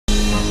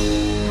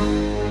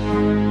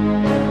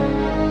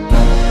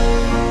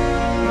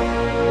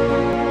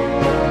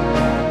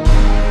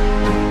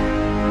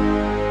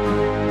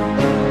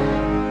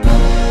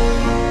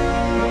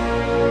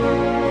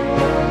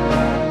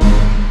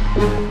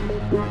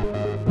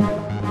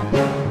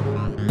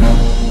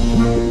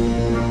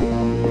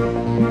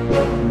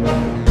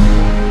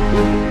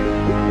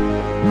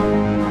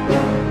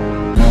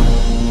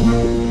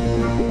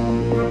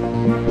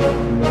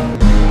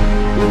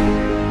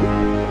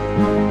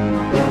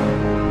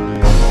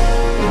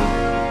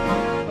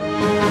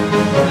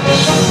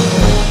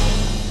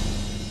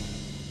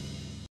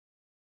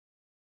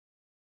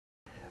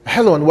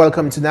Hello and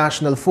welcome to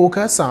National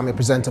Focus. I'm your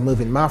presenter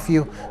Mervin.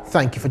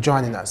 Thank you for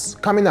joining us.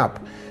 Coming up,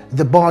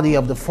 the body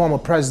of the former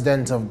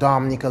President of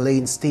Dominica lay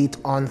in state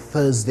on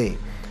Thursday.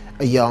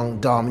 A young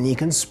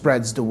Dominican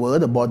spreads the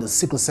word about the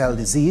sickle cell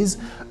disease,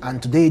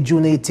 and today,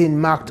 June 18,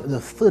 marked the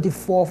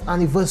 34th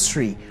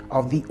anniversary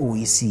of the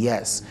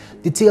OECS.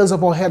 Details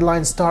of our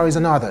headline stories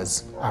and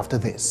others after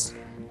this.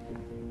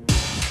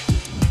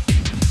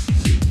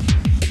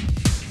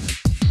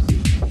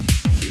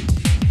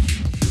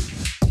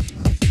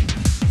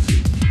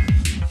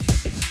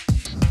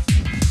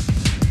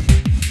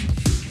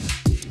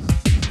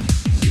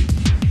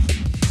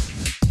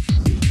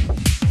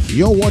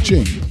 You're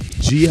watching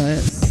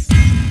GIS.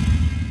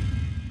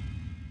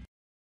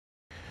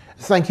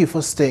 Thank you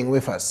for staying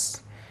with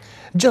us.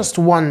 Just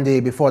one day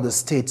before the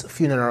state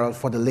funeral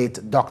for the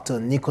late Dr.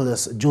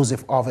 Nicholas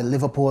Joseph of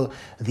Liverpool,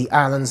 the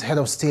island's head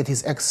of state,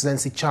 His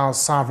Excellency Charles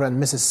Savre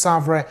and Mrs.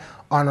 Savre,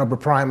 Honorable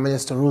Prime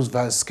Minister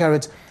Roosevelt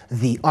Skerrit,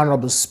 the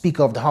Honorable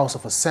Speaker of the House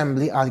of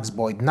Assembly, Alex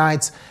Boyd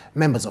Knight,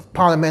 members of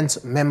Parliament,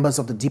 members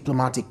of the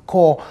Diplomatic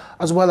Corps,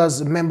 as well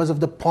as members of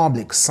the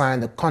public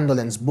signed the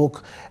condolence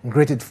book,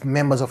 greeted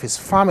members of his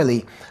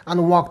family,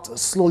 and walked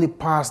slowly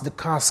past the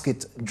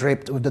casket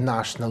draped with the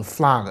national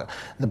flag.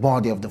 The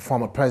body of the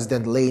former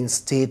president lay in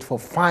state for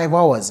 5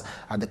 hours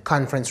at the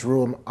conference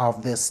room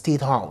of the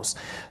State House.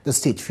 The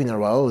state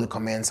funeral will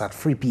commence at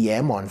 3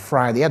 p.m. on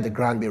Friday at the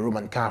Granby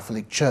Roman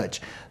Catholic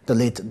Church. The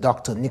late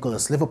Dr.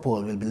 Nicholas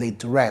Liverpool will be laid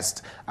to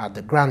rest at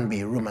the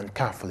Granby Roman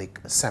Catholic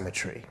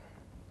Cemetery.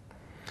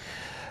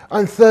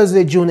 On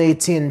Thursday, June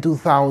 18,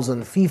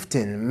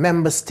 2015,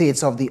 member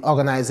states of the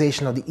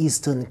Organization of the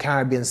Eastern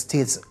Caribbean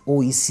States,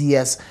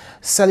 OECS,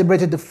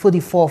 celebrated the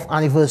 44th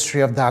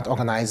anniversary of that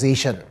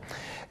organization.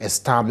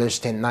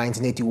 Established in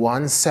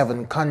 1981,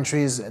 7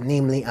 countries,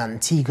 namely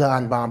Antigua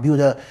and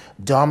Barbuda,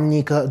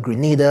 Dominica,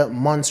 Grenada,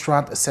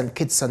 Montserrat, St.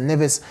 Kitts and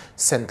Nevis,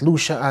 St.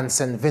 Lucia, and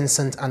St.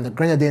 Vincent and the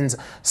Grenadines,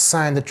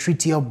 signed the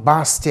Treaty of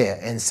Bastia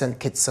in St.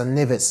 Kitts and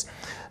Nevis.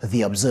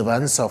 The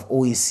observance of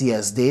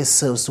OECS Day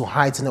serves to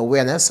heighten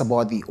awareness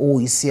about the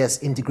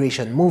OECS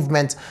integration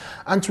movement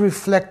and to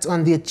reflect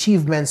on the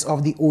achievements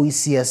of the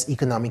OECS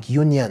Economic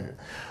Union.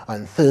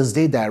 On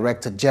Thursday,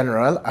 Director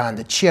General and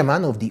the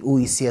Chairman of the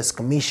OECS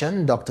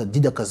Commission, Dr.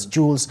 Didacus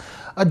Jules,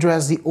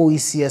 addressed the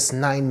OECS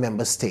 9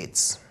 member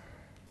states.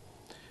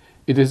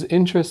 It is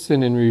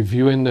interesting in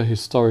reviewing the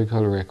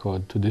historical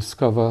record to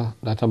discover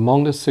that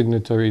among the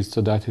signatories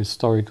to that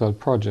historical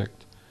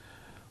project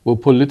were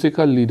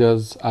political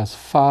leaders as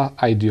far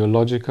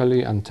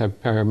ideologically and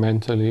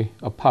temperamentally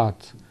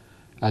apart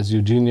as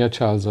Eugenia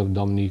Charles of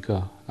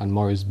Dominica and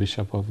Maurice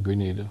Bishop of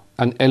Grenada,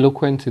 an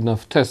eloquent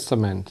enough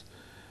testament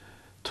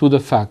to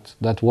the fact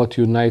that what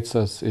unites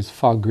us is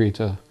far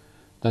greater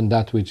than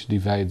that which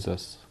divides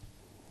us.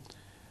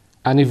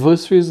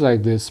 Anniversaries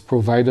like this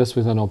provide us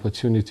with an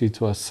opportunity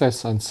to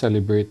assess and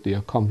celebrate the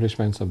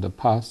accomplishments of the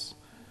past,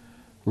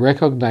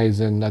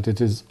 recognizing that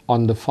it is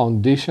on the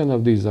foundation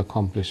of these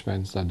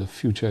accomplishments that the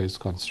future is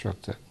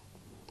constructed.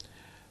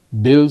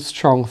 Build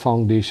strong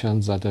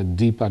foundations that are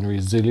deep and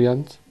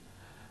resilient,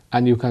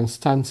 and you can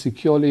stand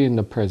securely in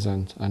the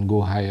present and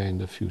go higher in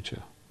the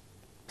future.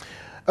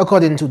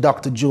 According to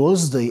Dr.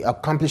 Jules, the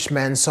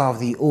accomplishments of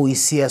the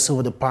OECS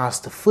over the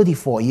past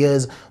 34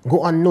 years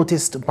go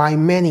unnoticed by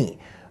many,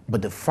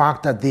 but the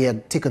fact that they are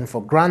taken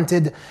for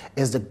granted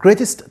is the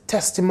greatest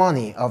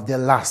testimony of their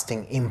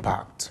lasting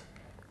impact.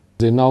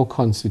 They now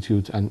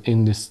constitute an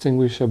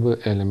indistinguishable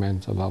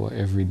element of our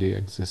everyday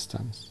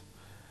existence.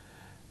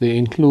 They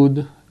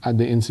include, at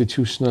the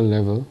institutional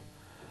level,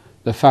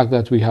 the fact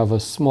that we have a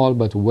small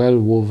but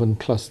well-woven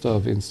cluster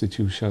of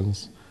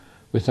institutions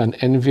with an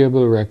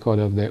enviable record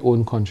of their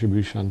own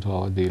contribution to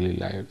our daily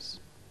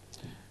lives.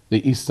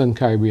 The Eastern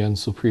Caribbean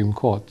Supreme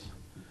Court,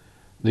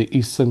 the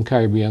Eastern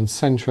Caribbean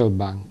Central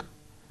Bank,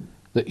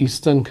 the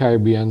Eastern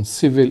Caribbean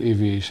Civil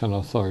Aviation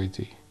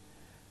Authority,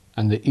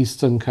 and the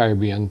Eastern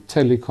Caribbean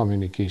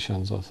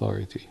Telecommunications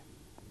Authority.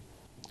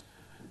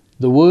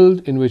 The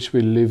world in which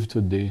we live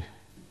today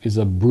is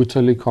a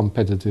brutally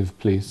competitive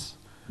place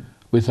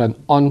with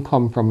an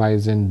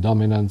uncompromising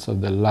dominance of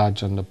the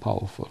large and the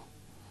powerful.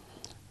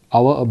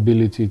 Our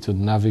ability to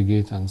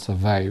navigate and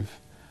survive,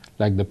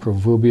 like the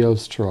proverbial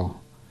straw,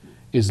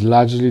 is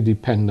largely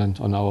dependent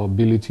on our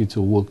ability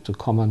to work to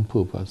common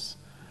purpose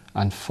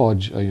and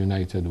forge a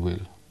united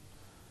will.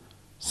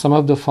 Some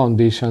of the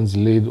foundations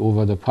laid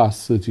over the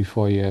past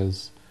 34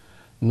 years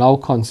now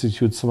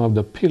constitute some of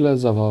the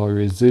pillars of our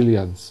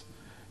resilience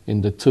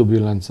in the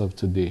turbulence of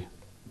today.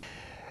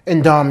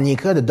 In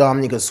Dominica, the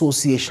Dominica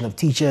Association of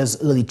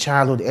Teachers, Early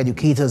Childhood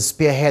Educators,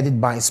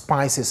 spearheaded by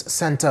Spices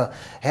Center,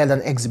 held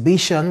an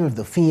exhibition with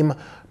the theme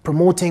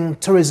Promoting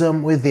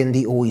Tourism Within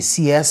the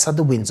OECS at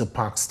the Windsor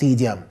Park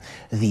Stadium.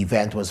 The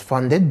event was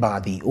funded by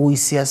the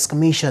OECS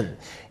Commission.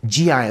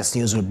 GIS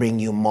News will bring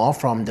you more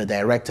from the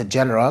Director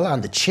General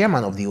and the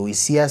Chairman of the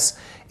OECS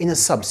in a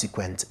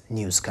subsequent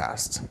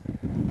newscast.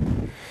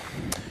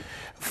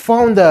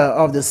 Founder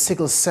of the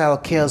Sickle Cell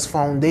Cares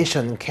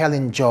Foundation,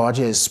 Kellen George,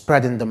 is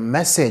spreading the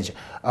message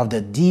of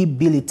the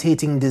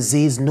debilitating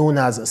disease known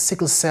as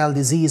sickle cell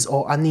disease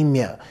or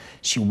anemia.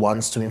 She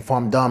wants to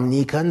inform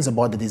Dominicans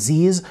about the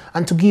disease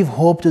and to give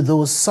hope to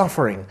those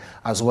suffering,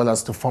 as well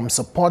as to form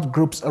support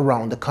groups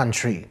around the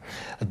country.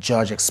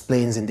 George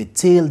explains in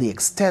detail the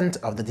extent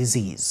of the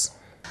disease.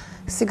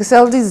 Sickle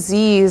cell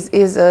disease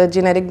is a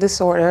genetic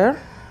disorder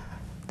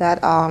that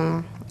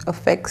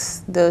affects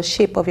the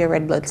shape of your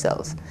red blood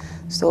cells.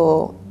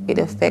 So it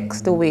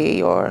affects the way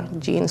your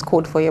genes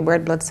code for your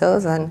red blood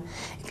cells, and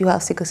if you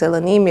have sickle cell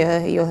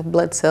anemia, your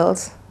blood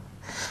cells,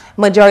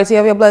 majority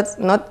of your blood,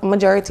 not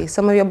majority,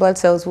 some of your blood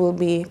cells will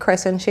be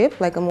crescent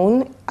shaped like a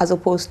moon as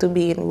opposed to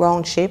being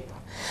round shape,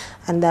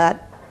 and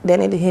that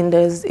then it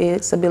hinders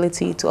its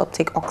ability to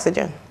uptake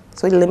oxygen.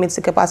 So it limits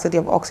the capacity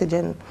of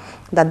oxygen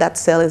that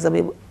cell is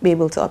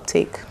able to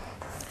uptake.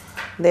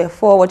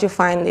 Therefore, what you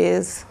find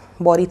is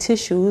body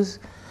tissues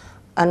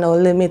are now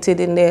limited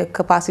in their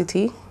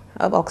capacity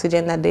of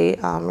oxygen that they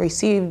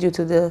receive due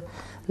to the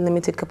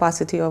limited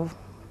capacity of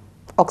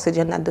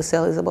oxygen that the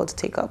cell is about to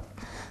take up.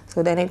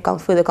 So then it can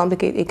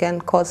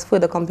cause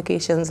further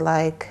complications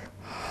like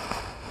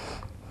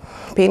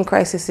pain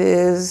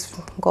crises,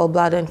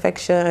 gallbladder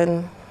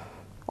infection,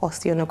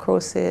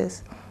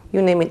 osteonecrosis,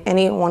 you name it,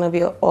 any one of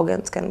your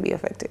organs can be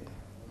affected.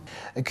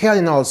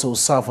 Kellen also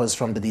suffers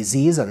from the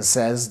disease and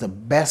says the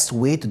best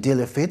way to deal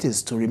with it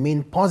is to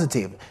remain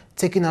positive,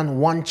 taking on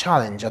one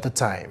challenge at a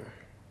time.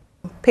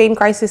 Pain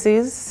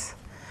crises,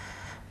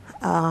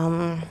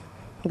 blood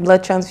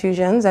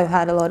transfusions, I've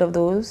had a lot of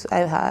those.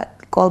 I've had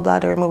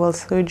gallbladder removal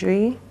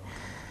surgery.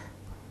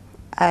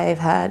 I've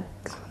had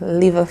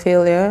liver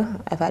failure.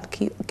 I've had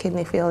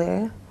kidney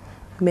failure.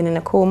 I've been in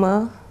a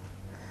coma.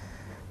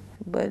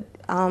 But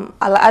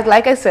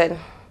like I said,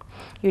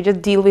 you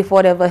just deal with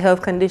whatever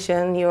health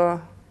condition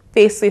you're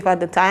faced with at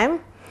the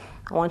time.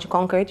 And once you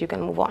conquer it, you can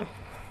move on.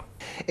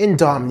 In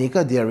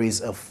Dominica, there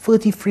is a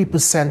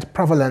 33%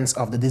 prevalence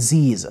of the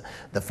disease.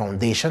 The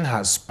foundation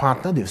has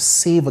partnered with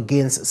Save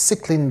Against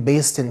Sickling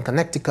based in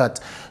Connecticut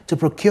to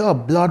procure a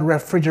blood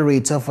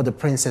refrigerator for the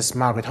Princess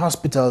Margaret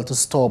Hospital to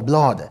store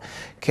blood.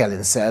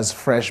 Kellen says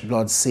fresh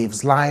blood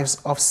saves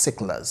lives of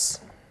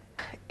sicklers.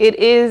 It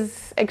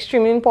is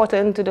extremely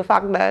important to the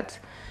fact that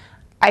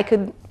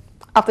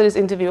after this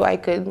interview,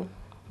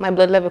 my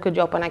blood level could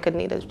drop and I could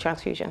need a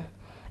transfusion.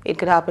 It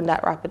could happen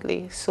that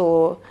rapidly.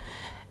 So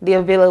the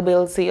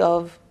availability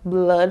of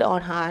blood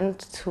on hand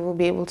to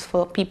be able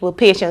for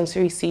patients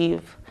to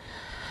receive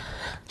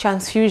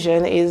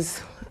transfusion is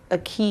a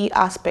key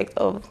aspect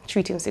of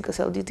treating sickle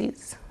cell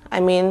disease. I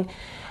mean,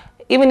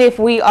 even if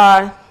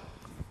our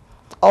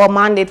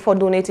mandate for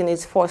donating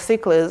is for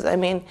sicklers, I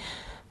mean,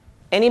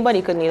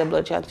 anybody could need a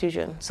blood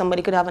transfusion.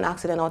 Somebody could have an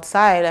accident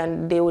outside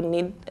and they would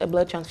need a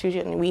blood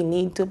transfusion. We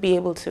need to be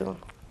able to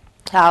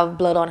have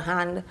blood on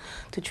hand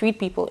to treat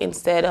people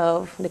instead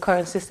of the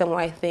current system where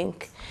I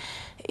think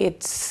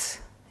if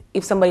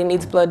somebody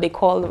needs blood, they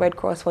call the Red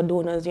Cross for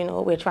donors. You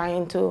know, we're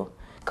trying to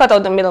cut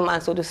out the middleman,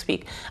 so to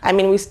speak. I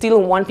mean, we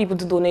still want people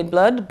to donate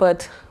blood,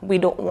 but we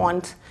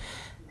want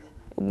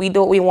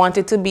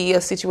it to be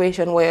a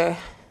situation where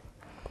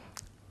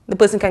the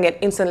person can get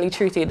instantly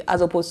treated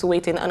as opposed to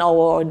waiting an hour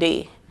or a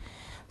day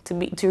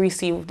to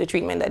receive the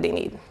treatment that they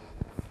need.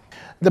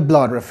 The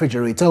blood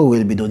refrigerator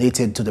will be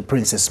donated to the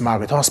Princess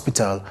Margaret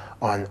Hospital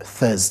on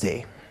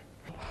Thursday.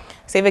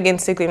 Save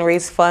Against Sickling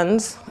raised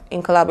funds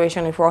in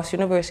collaboration with Ross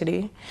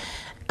University,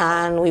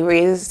 and we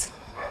raised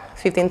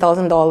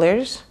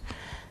 $15,000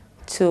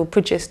 to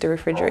purchase the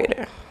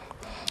refrigerator.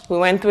 We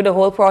went through the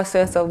whole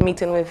process of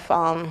meeting with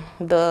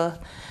the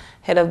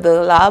head of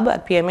the lab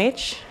at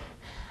PMH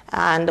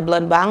and the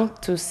blood bank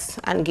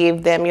and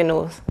gave them, you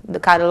know, the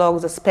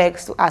catalogs, the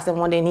specs, to ask them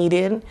what they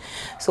needed.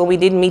 So we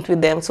did meet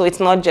with them. So it's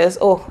not just,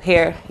 oh,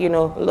 here, you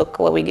know, look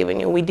what we're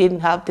giving you. We did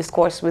have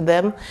discourse with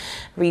them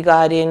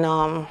regarding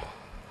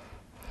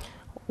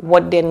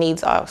what their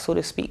needs are, so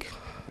to speak.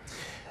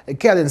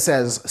 Kellen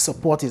says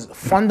support is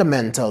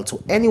fundamental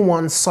to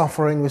anyone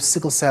suffering with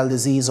sickle cell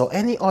disease or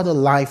any other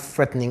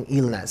life-threatening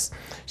illness.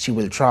 She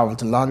will travel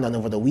to London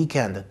over the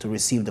weekend to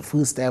receive the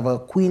first ever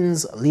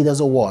Queen's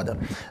Leaders Award.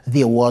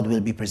 The award will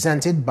be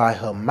presented by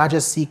Her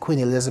Majesty Queen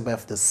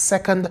Elizabeth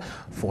II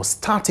for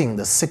starting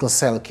the Sickle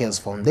Cell Cares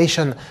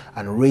Foundation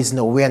and raising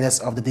awareness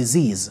of the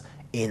disease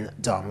in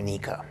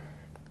Dominica.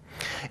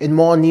 In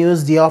more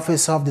news, the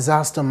Office of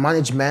Disaster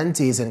Management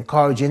is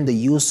encouraging the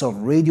use of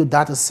radio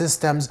data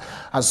systems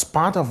as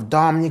part of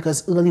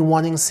Dominica's early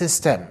warning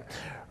system.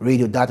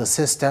 Radio data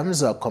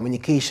systems are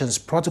communications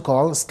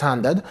protocol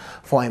standard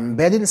for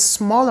embedding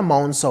small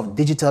amounts of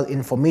digital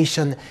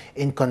information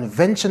in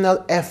conventional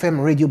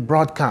FM radio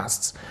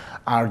broadcasts.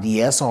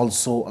 RDS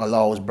also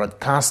allows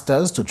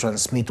broadcasters to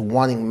transmit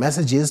warning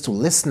messages to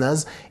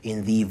listeners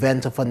in the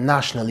event of a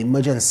national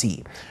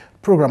emergency.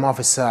 Program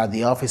Officer at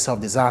the Office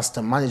of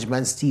Disaster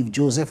Management, Steve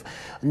Joseph,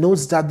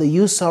 notes that the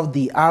use of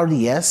the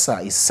RDS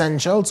are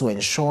essential to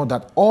ensure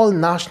that all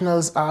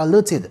nationals are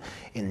alerted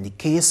in the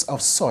case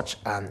of such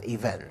an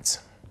event.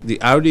 The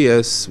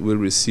RDS will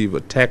receive a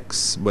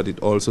text, but it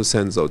also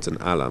sends out an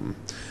alarm.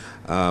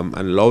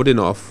 And loud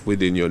enough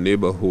within your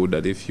neighborhood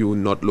that if you're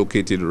not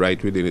located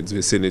right within its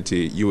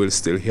vicinity, you will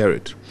still hear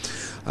it.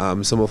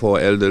 Some of our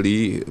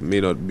elderly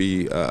may not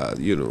be,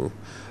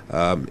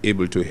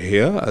 able to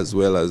hear as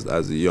well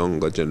as the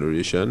younger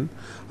generation.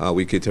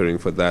 We're catering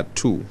for that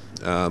too.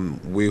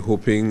 We're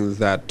hoping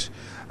that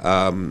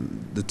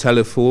the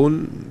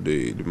telephone,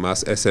 the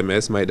mass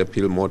SMS might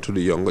appeal more to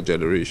the younger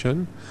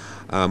generation.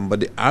 But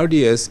the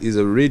RDS is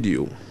a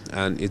radio,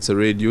 and it's a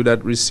radio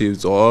that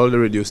receives all the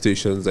radio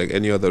stations like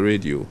any other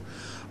radio.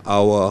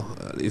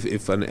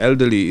 If an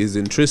elderly is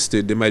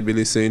interested, they might be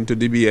listening to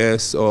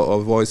DBS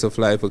or Voice of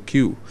Life or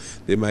Q.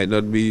 They might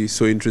not be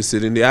so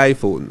interested in the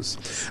iPhones.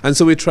 And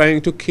so we're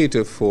trying to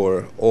cater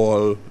for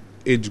all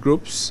age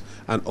groups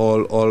and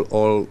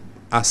all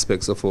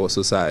aspects of our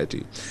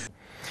society.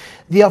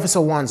 The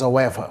officer warns,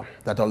 however,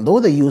 that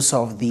although the use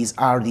of these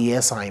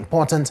RDS are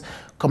important,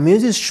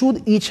 communities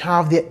should each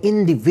have their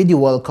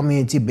individual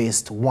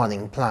community-based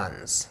warning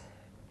plans.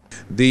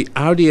 The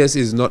RDS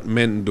is not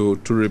meant, though,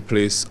 to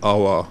replace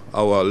our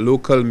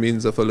local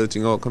means of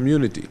alerting our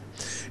community.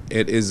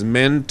 It is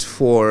meant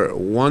for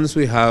once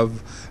we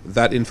have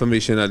that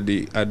information at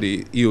the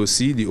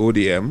EOC, the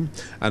ODM,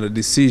 and a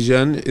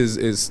decision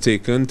is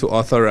taken to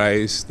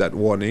authorize that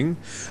warning,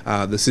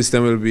 the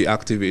system will be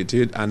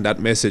activated and that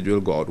message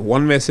will go out.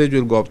 One message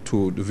will go up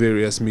to the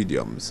various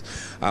mediums.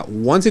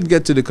 Once it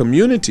gets to the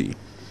community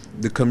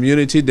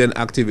then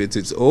activates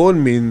its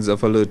own means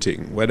of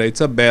alerting, whether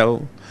it's a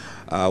bell,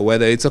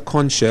 whether it's a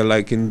conch shell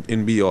like in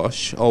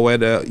Bioche, or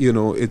whether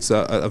it's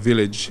a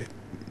village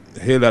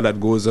hailer that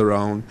goes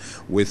around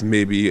with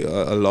maybe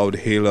a loud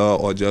hailer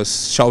or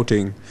just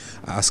shouting,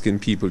 asking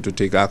people to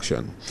take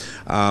action.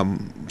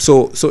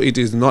 So it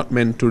is not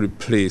meant to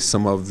replace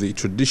some of the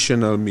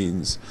traditional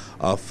means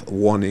of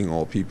warning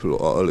our people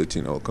or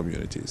alerting our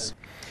communities.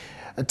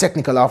 A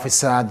technical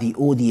officer at the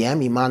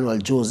ODM, Emmanuel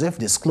Joseph,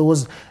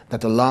 disclosed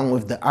that along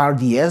with the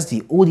RDS,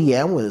 the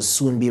ODM will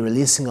soon be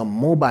releasing a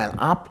mobile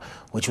app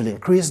which will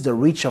increase the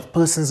reach of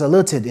persons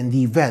alerted in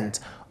the event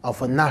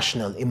of a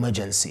national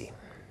emergency.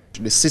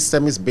 The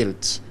system is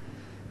built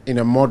in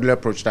a modular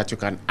approach that you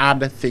can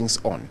add things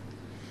on.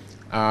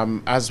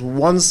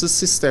 Once the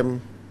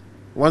system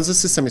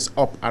is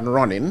up and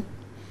running,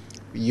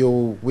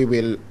 we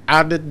will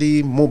add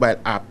the mobile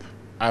app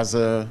as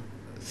a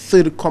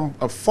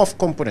fourth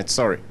component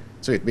to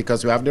it,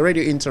 because we have the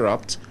radio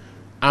interrupt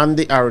and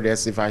the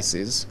RDS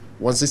devices.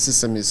 Once the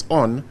system is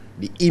on,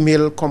 the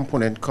email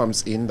component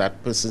comes in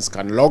that persons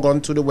can log on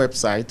to the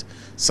website,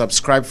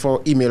 subscribe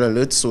for email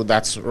alerts, so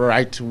that's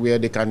right where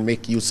they can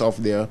make use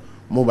of their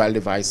mobile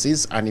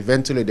devices, and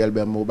eventually there'll be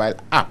a mobile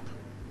app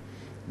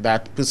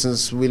that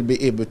persons will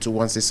be able to,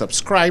 once they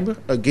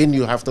subscribe, again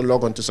you have to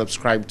log on to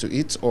subscribe to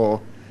it,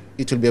 or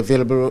it will be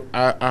available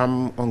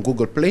on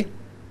Google Play,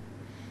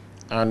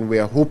 and we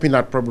are hoping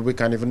that probably we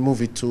can even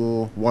move it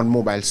to one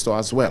mobile store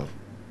as well,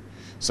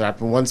 so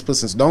that once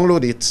persons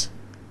download it,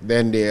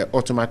 then they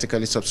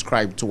automatically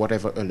subscribe to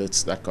whatever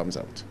alerts that comes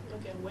out.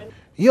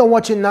 You're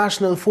watching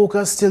National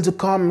Focus. Still to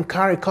come,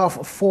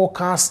 CARICOF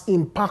forecasts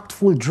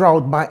impactful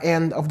drought by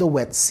end of the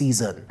wet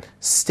season.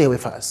 Stay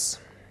with us.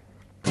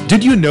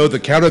 Did you know the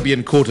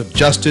Caribbean Court of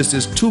Justice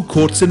is two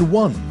courts in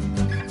one?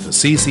 The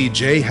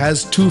CCJ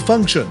has two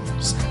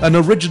functions: an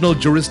original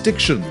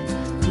jurisdiction,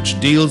 which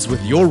deals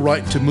with your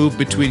right to move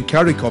between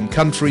CARICOM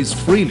countries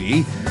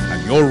freely,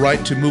 and your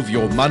right to move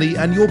your money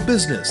and your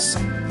business.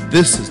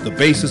 This is the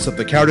basis of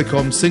the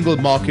CARICOM Single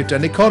Market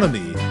and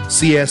Economy,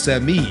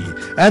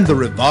 CSME, and the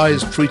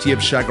revised Treaty of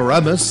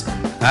Chaguaramas,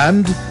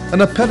 and an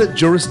appellate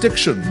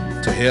jurisdiction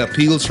to hear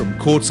appeals from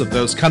courts of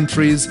those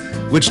countries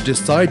which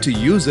decide to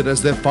use it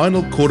as their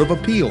final court of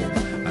appeal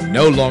and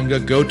no longer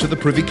go to the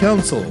Privy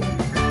Council.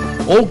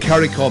 All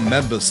CARICOM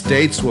member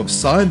states who have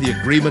signed the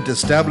agreement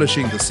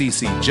establishing the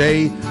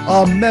CCJ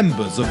are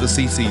members of the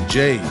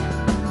CCJ.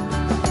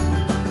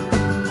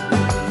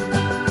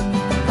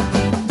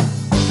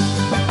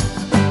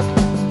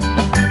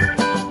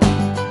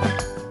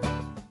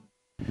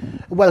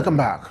 Welcome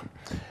back.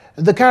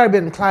 The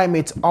Caribbean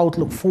Climate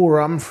Outlook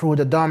Forum through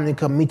the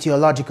Dominica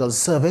Meteorological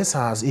Service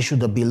has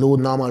issued a below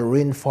normal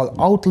rainfall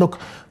outlook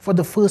for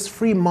the first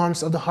 3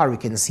 months of the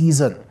hurricane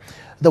season.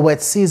 The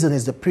wet season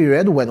is the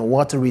period when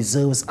water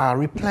reserves are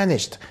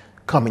replenished,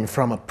 coming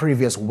from a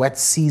previous wet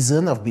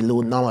season of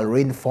below normal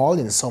rainfall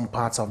in some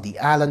parts of the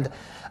island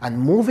and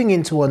moving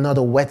into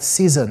another wet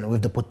season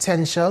with the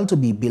potential to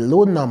be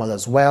below normal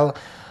as well.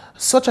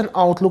 Such an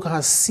outlook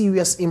has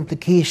serious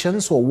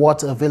implications for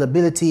water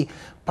availability,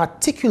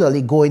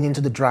 particularly going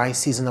into the dry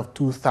season of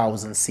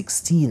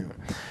 2016.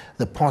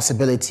 The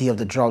possibility of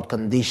the drought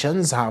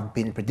conditions have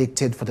been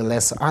predicted for the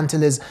Lesser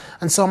Antilles,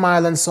 and some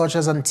islands such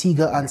as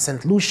Antigua and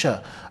St.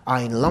 Lucia are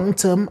in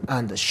long-term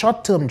and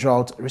short-term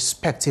drought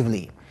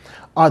respectively.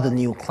 Other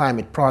new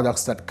climate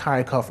products that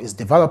CARICOF is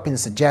developing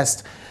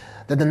suggest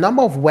that the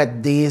number of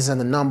wet days and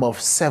the number of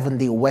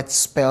 7-day wet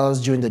spells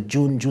during the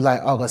June, July,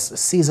 August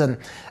season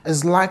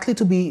is likely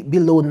to be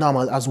below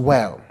normal as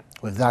well.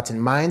 With that in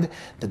mind,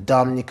 the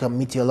Dominica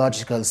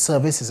Meteorological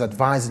Service is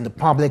advising the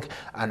public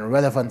and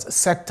relevant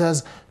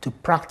sectors to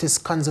practice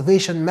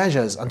conservation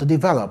measures and to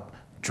develop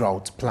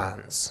drought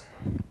plans.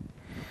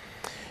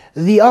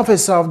 The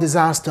Office of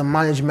Disaster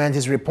Management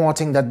is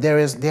reporting that there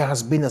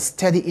has been a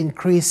steady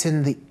increase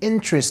in the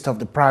interest of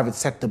the private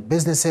sector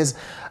businesses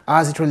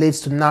as it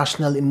relates to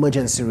national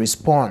emergency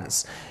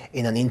response.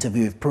 In an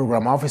interview with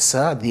Program Officer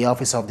at the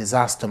Office of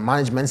Disaster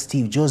Management,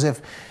 Steve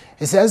Joseph,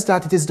 he says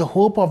that it is the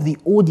hope of the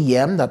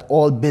ODM that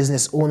all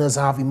business owners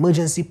have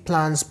emergency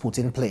plans put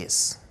in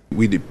place.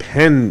 We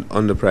depend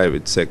on the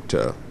private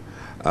sector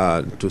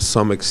to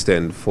some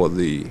extent for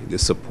the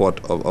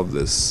support of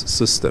this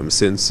system.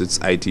 Since it's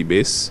IT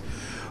based,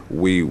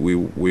 we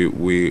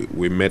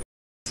met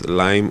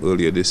Lime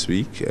earlier this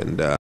week,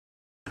 and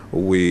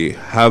we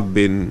have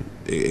been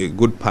a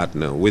good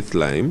partner with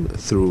Lime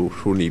through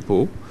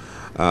NEPO.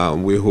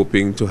 We're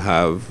hoping to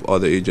have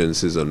other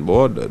agencies on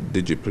board,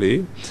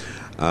 DigiPlay.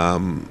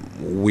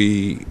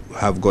 We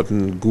have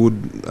gotten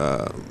good,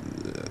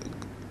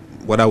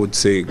 what I would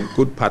say,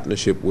 good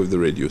partnership with the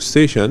radio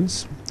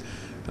stations,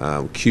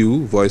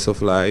 Q, Voice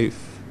of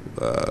Life,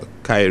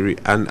 Kyrie,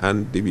 and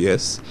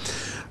DBS.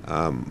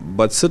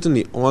 But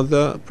certainly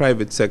other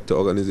private sector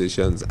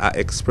organizations are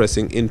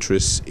expressing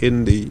interest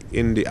in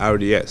the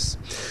RDS,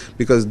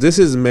 because this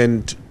is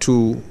meant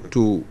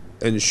to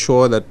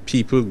ensure that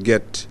people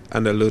get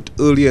an alert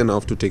early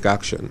enough to take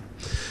action,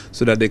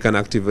 so that they can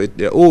activate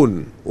their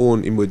own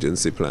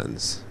emergency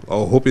plans.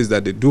 Our hope is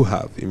that they do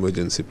have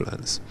emergency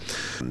plans.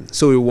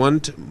 So we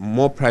want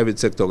more private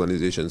sector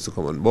organizations to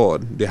come on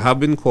board. They have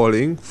been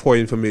calling for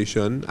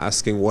information,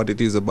 asking what it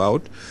is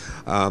about,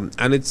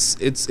 and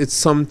it's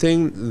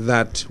something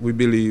that we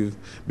believe,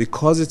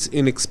 because it's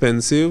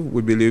inexpensive,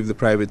 we believe the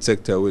private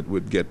sector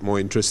would get more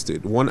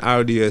interested. One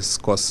RDS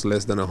costs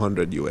less than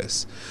 $100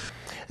 US.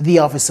 The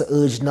officer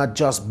urged not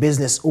just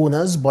business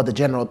owners but the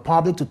general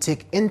public to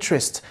take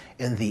interest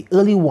in the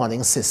early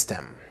warning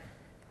system.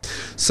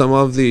 Some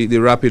of the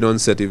rapid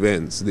onset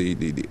events, the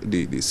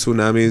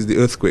tsunamis, the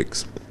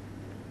earthquakes,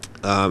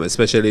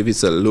 especially if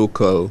it's a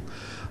local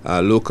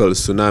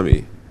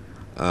tsunami,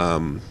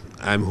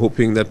 I'm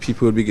hoping that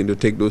people will begin to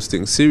take those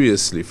things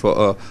seriously.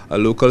 For a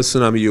local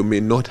tsunami, you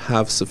may not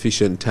have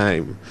sufficient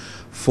time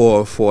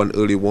for an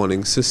early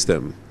warning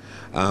system.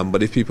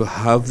 But if people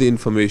have the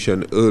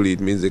information early, it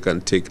means they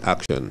can take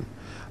action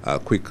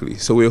quickly.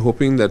 So we're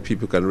hoping that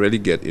people can really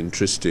get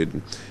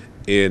interested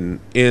in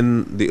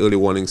the early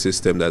warning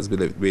system that's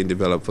being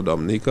developed for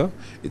Dominica.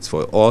 It's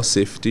for our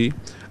safety,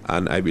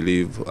 and I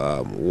believe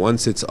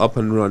once it's up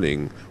and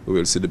running, we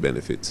will see the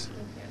benefits.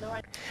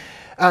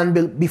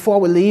 And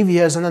before we leave,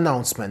 here's an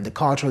announcement. The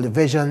Cultural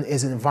Division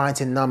is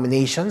inviting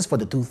nominations for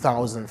the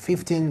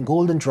 2015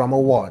 Golden Drum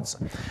Awards.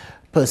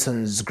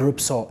 Persons,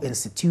 groups, or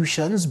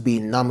institutions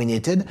being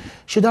nominated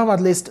should have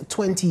at least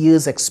 20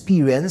 years'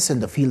 experience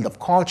in the field of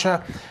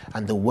culture,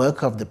 and the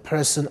work of the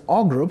person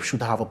or group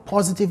should have a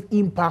positive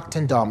impact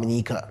in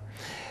Dominica.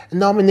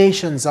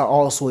 Nominations are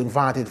also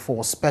invited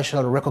for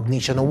Special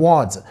Recognition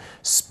Awards.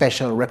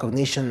 Special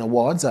Recognition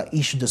Awards are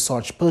issued to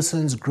such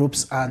persons,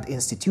 groups, and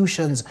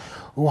institutions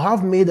who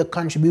have made a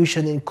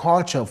contribution in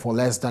culture for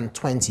less than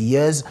 20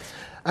 years,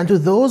 and to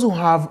those who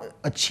have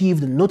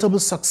achieved notable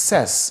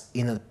success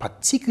in a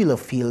particular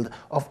field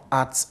of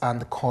arts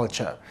and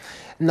culture.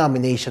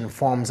 Nomination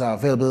forms are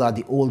available at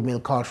the Old Mill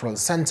Cultural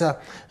Center,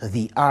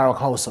 the Arrow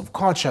House of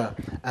Culture,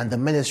 and the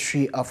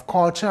Ministry of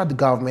Culture at the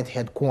government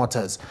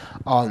headquarters.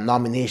 All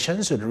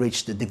nominations should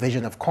reach the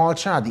Division of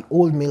Culture at the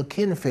Old Mill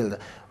Canefield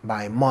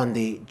by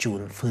Monday,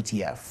 June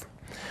 30th.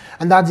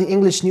 And that's the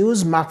English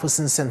news.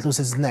 McPherson St. Luce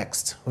is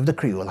next with the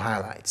Creole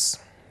highlights.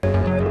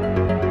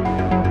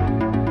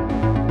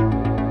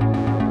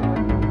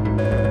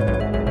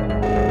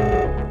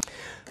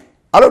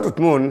 Allô tout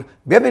le monde,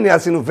 bienvenue à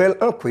ces nouvelles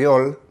en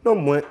créole, non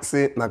moins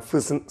c'est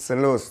McPherson St.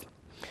 Luce.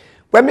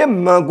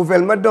 Premièrement, le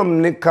gouvernement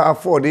Dominique a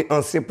affordé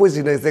ancien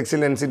président His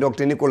Excellency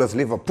Dr. Nicholas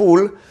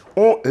Liverpool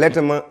ont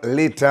lettrement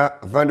l'État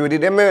vendredi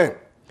demain.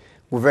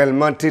 Le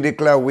gouvernement a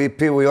déclaré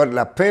période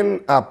la peine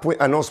après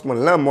annoncement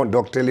de la mort de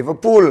Dr.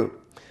 Liverpool.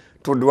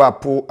 Tout droit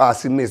pour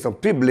assumer son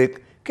public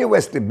qui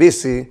reste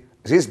baissé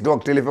juste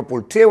Dr.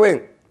 Liverpool terrain.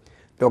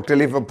 Dr.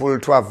 Liverpool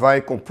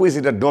travaille comme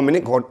président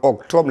Dominique en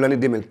octobre l'année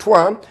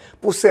 2003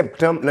 pour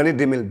septembre l'année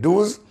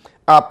 2012,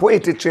 après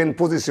être une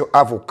position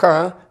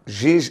avocat,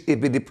 juge et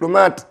puis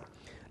diplomate.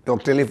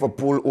 Dr.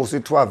 Liverpool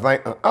aussi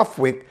travaille en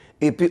Afrique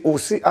et puis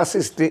aussi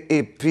assisté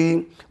et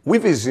puis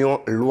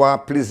révision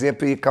loi plusieurs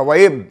pays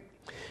Caraïbes.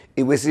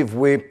 Il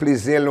recevait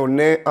plusieurs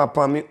l'honneur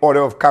parmi Order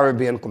of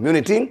Caribbean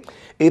Community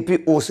et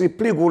puis aussi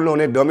plus gros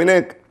l'honneur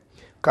Dominique.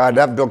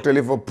 Cadavre Dr.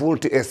 Liverpool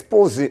est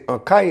exposé en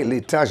caille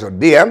l'État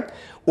jordien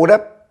où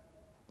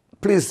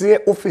plusieurs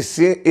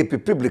officiers et puis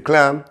publics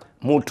là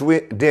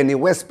montré dernier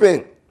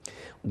respect.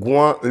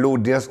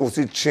 L'audience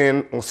aussi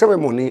tient une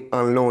cérémonie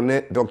en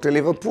l'honneur Dr.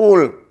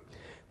 Liverpool.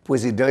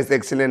 Président His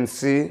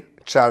Excellency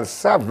Charles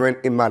Sovereign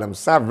et Madame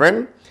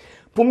Sovereign,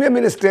 Premier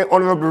ministre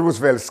Honorable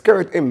Roosevelt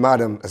Skerritt et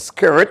Madame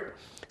Skerritt,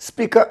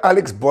 Speaker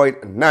Alex Boyd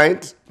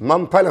Knight,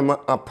 membre parlement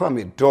en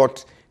premier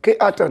d'autres, qui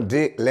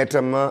attendait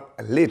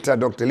l'État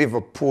Dr.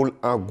 Liverpool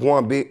en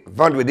Gouambé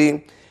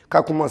vendredi, qui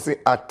a commencé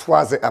à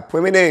 3h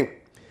après-midi.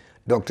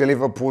 Dr.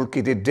 Liverpool qui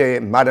était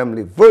derrière Madame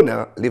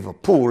Livona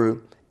Liverpool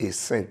et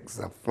 5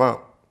 enfants.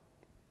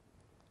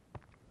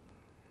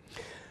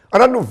 En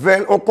la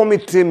nouvelle, un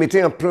comité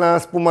mettait en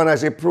place pour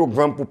manager le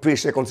programme pour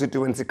pêcher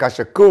constituency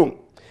Kachakou.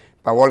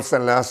 Parole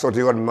celle-là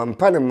sortie de mon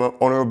parlement,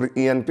 honorable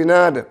Ian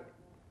Pinard.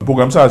 Le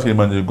programme ça, c'est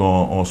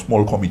un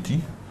small committee.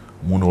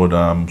 Mon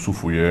rodam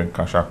Soufouye,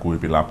 Kachakou et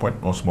puis La Pointe,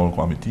 un small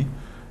committee.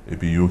 Et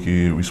puis, ils sont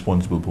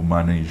responsible pour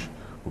manager,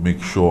 pour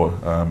make sure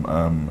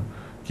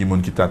que les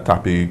gens qui t'a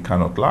tapé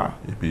cannot là.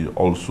 Et puis,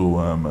 also,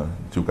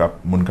 les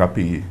gens qui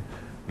payé,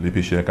 les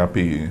pêcheurs qui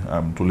payé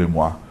tous les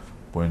mois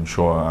pour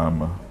ensure que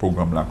le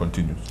programme là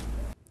continue.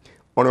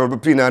 Honorable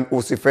Pinard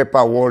aussi fait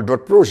parole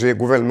d'autres projets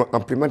gouvernement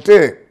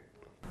implémentés.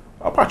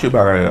 À partir de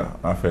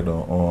à faire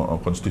en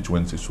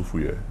constituency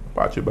Soufouye. À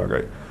partir de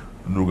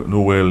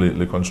nous voyons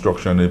les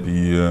constructions et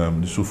puis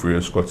le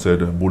Soufouye, Scott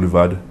said,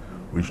 Boulevard,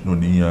 which nous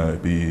dit, et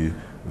puis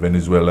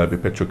Venezuela, et puis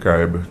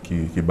Petrocaribe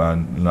qui bat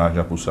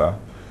l'argent pour ça.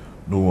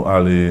 Nous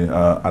allons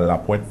à La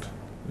Pointe,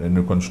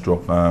 nous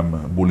construisons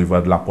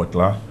Boulevard de La Pointe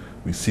là,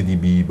 oui,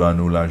 CDB bat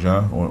nous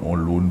l'argent, on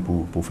loan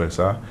pour faire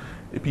ça.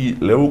 Et puis,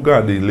 les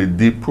regarder les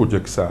deux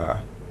projets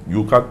ça,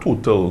 you got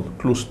total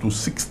close to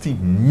 $60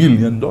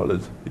 million.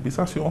 Et puis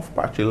ça, c'est on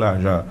partie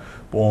l'argent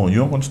pour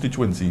une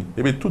constituency.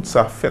 Et puis tout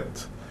ça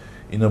fait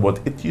in about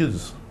 8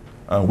 years,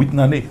 8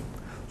 années.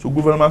 So le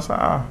gouvernement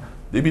ça,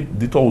 depuis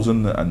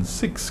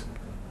 2006,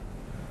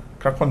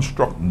 a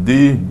construit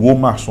des gros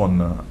maçons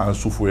en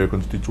Soufouye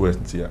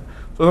constituency.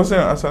 So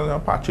ça c'est un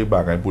partie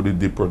bagaille pour les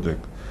deux projets.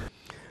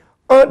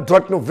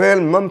 D'autres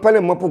nouvelles, même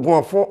parlement pour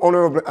grand fond,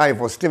 honorable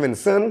Ivor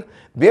Stevenson,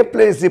 bien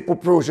plaisir pour le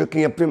projet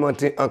qui est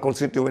implémenté en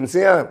constituency.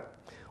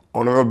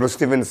 Honorable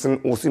Stevenson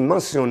aussi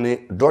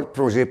mentionné d'autres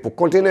projets pour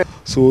continuer.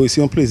 So,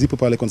 c'est un plaisir pour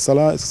parler contre ça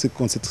là, c'est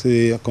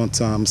concentrer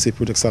contre ces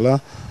projets ça là.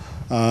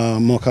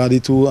 Mon cas dit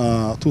tout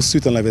de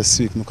suite en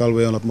l'investissement, mon cas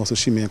ouais notre morceau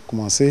chimie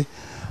commencé.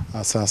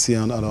 Ça c'est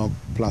en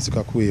place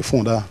qui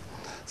fonda.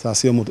 Ça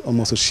c'est un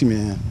morceau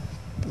chimie.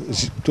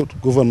 Tout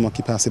gouvernement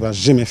qui passe pas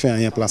jamais fait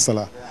rien place ça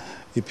là.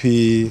 Et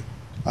puis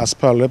à ce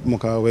parler mon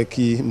cas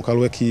qui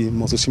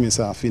morceau chimie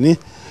ça a fini.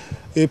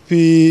 Et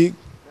puis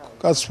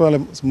à ce parler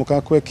mon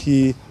cas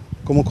qui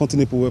comment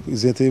continuer pour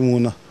représenter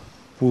mon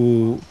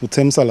pour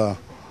thème ça là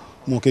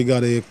mon qui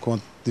garder compte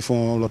ils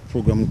font l'autre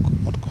programme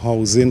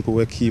housing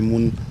pour qui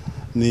mon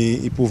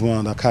ni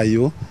épouvant dans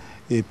caillou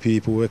et puis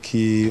pour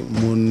qui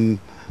mon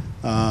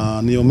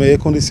ni aux meilleures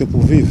conditions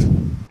pour vivre.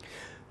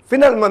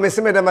 Finalement,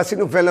 messieurs, mesdames, si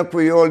nous voulons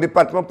pour le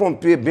département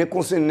pompier bien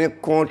concerné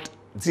contre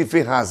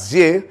différents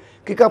ziers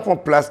qui prend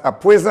place à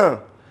présent.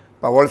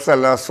 Parole ça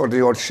là sur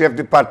le chef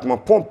département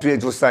pompier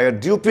Josiah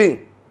Dioupi.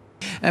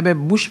 Eh bien,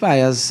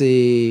 bushfires,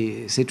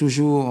 c'est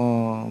toujours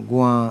un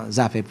grand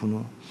affaire pour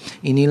nous.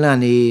 Et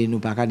l'année, nous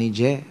pas qu'à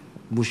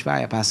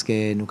bushfire parce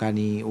que nous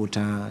avons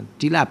autant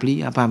de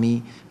pluie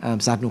parmi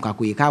ça nous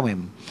avons quand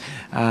même.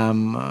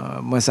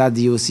 Moi, ça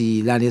dit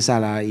aussi, l'année ça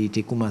là, il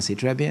a commencé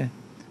très bien.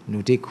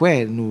 Nous avons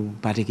quoi, nous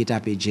pas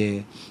taper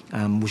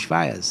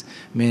bushfires.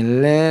 Mais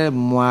le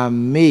mois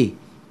mai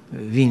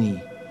vini,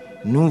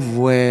 nous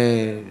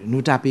voyons,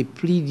 nous taper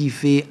plus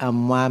d'effets en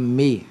mois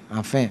mai,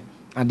 enfin,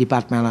 en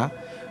département là.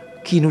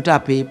 Qui nous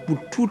tapé pour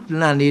toute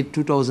l'année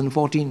 2014.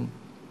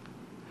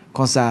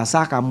 Comme ça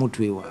a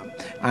montré.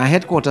 En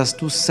headquarters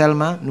tout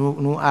seulement,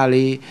 nous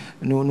allons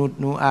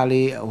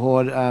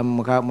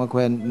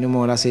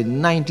numéro là c'est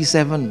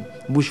 97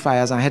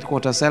 bushfires en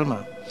headquarters seulement.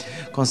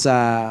 Comme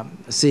ça,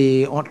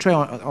 c'est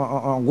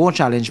un gros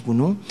challenge pour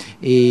nous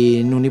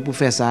et nous ne pouvons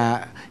faire ça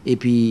et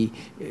puis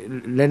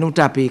nous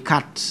taper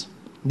 4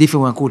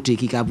 différents côtés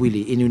qui a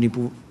brûlé et nous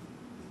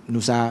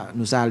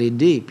allons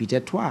aider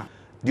peut-être 3.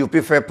 Dieu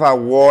peut faire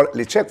parole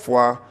les chaque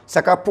fois,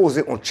 ça a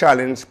posé un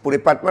challenge pour le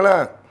département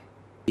là.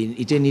 Il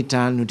était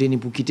temps, nous tenions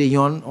pour quitter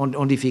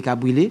on défi qu'a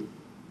brûlé,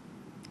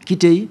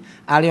 quitter,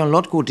 aller de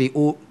l'autre côté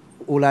où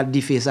la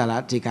défi ça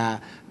là, t'es qu'à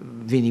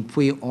venir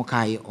pour on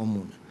caille au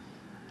monde.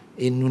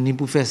 Et nous n'y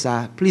pouvons faire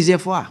ça plusieurs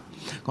fois.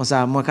 Comme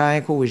ça, moi quand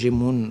encourager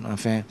monde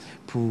enfin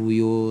pour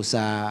yo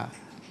ça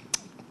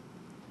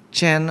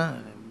chaîne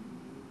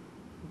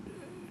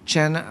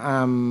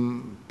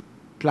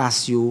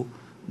place yo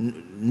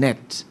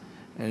net.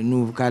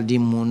 Nous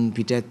avons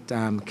peut-être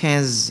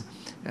 15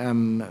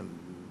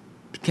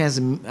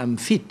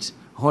 feet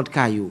hot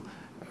caillou.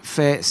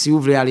 Si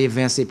vous voulez aller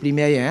 20, c'est plus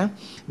meilleur,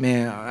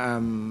 mais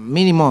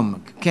minimum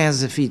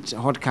 15 feet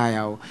hot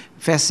caillou.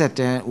 Faire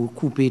certain ou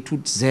couper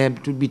toute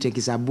zèbre, toute bite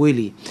qui s'est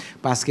brûlé.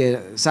 Parce que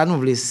ça nous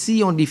voulait,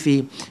 si on dit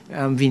fait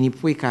venir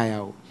pour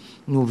caillou,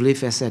 nous voulons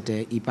faire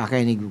certain, il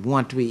paraît qu'il y a un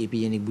et puis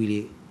il y a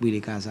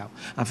brûlé casa.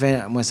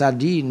 Enfin, moi ça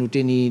dit, nous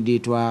tenons des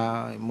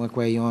toits, moi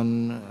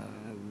croyons.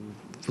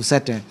 Pour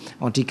certains,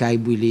 on t'y caille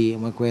brûlé,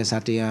 moi quoi ça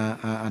était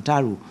en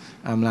tarou,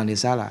 l'année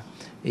ça là.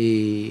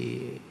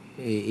 Et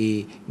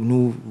et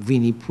nous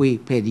venir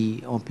perdre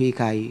un peu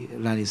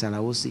l'année ça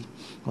là aussi.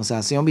 Comme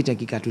ça, c'est un bulletin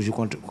qui a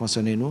toujours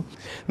concerné nous.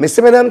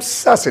 Messieurs, mesdames,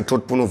 ça c'est tout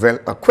pour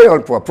nouvelles en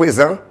créole pour à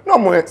présent. Non,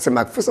 moi, c'est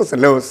McPherson, c'est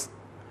Luce.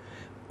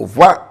 Au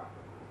revoir.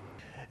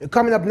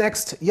 Coming up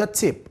next, your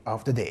tip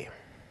of the day.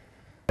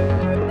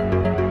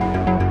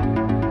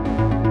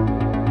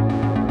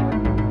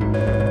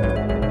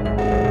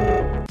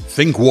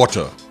 Think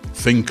water,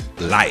 think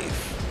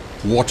life.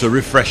 Water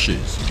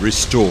refreshes,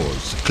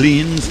 restores,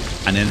 cleans,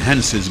 and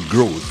enhances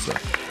growth.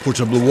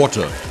 Potable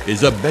water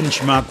is a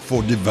benchmark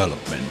for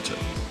development.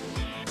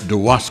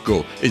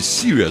 DOWASCO is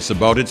serious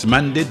about its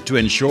mandate to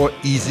ensure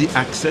easy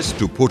access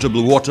to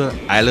potable water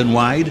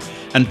island-wide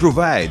and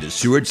provide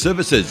sewage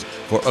services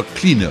for a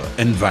cleaner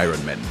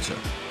environment.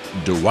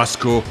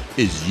 DOWASCO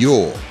is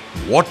your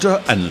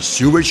water and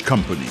sewage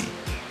company.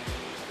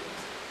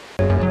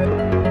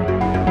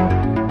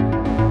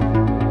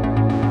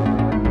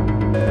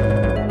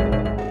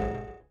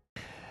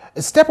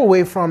 Step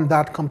away from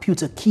that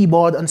computer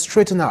keyboard and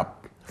straighten up.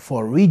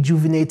 For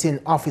rejuvenating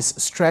office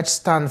stretch,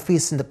 stand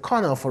facing the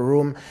corner of a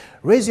room,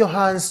 raise your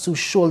hands to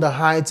shoulder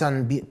height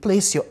and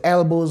place your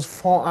elbows,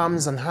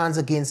 forearms and hands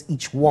against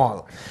each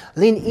wall.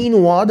 Lean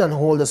inward and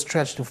hold the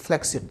stretch to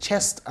flex your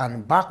chest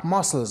and back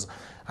muscles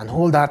and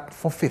hold that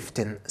for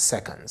 15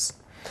 seconds.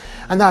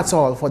 And that's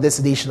all for this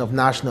edition of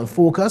National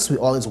Focus. We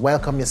always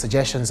welcome your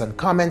suggestions and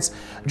comments.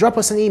 Drop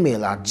us an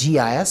email at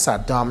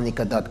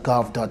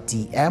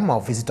gis@dominica.gov.dm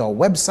or visit our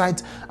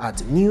website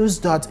at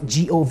news.gov.dm.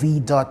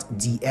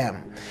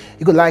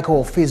 You could like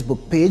our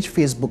Facebook page,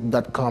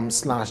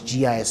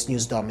 facebook.com/GIS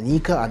News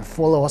Dominica, and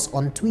follow us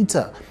on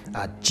Twitter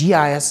at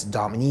GIS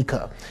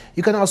Dominica.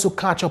 You can also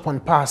catch up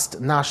on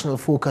past National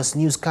Focus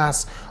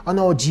newscasts on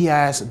our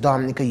GIS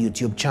Dominica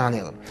YouTube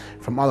channel.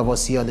 From all of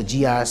us here on the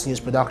GIS News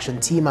production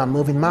team, I'm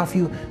Mervin.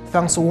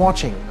 Thanks for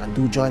watching, and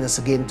do join us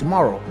again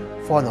tomorrow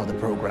for another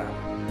program.